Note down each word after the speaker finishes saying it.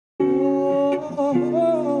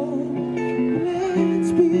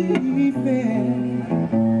be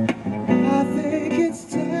fair. I think it's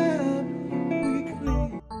time we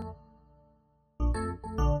clear.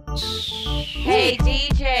 Hey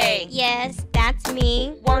DJ. Yes, that's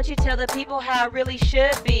me. Won't you tell the people how it really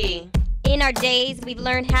should be? In our days, we've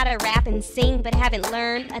learned how to rap and sing, but haven't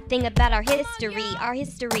learned a thing about our history. Our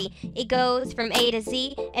history, it goes from A to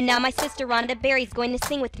Z, and now my sister Rhonda Berry's going to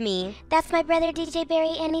sing with me. That's my brother DJ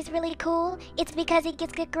Barry, and he's really cool. It's because he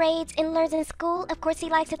gets good grades and learns in school. Of course, he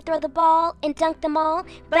likes to throw the ball and dunk them all,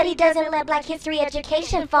 but he doesn't let Black history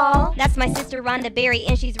education fall. That's my sister Rhonda Berry,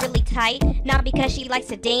 and she's really tight. Not because she likes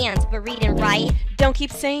to dance, but read and write. Don't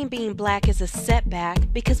keep saying being black is a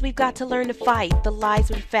setback, because we've got to learn to fight the lies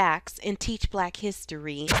with facts and teach Black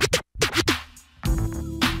history.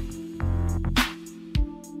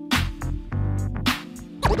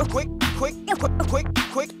 Quick, quick, quick, quick, quick,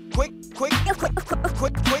 quick, quick, quick, quick,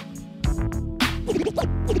 quick, quick.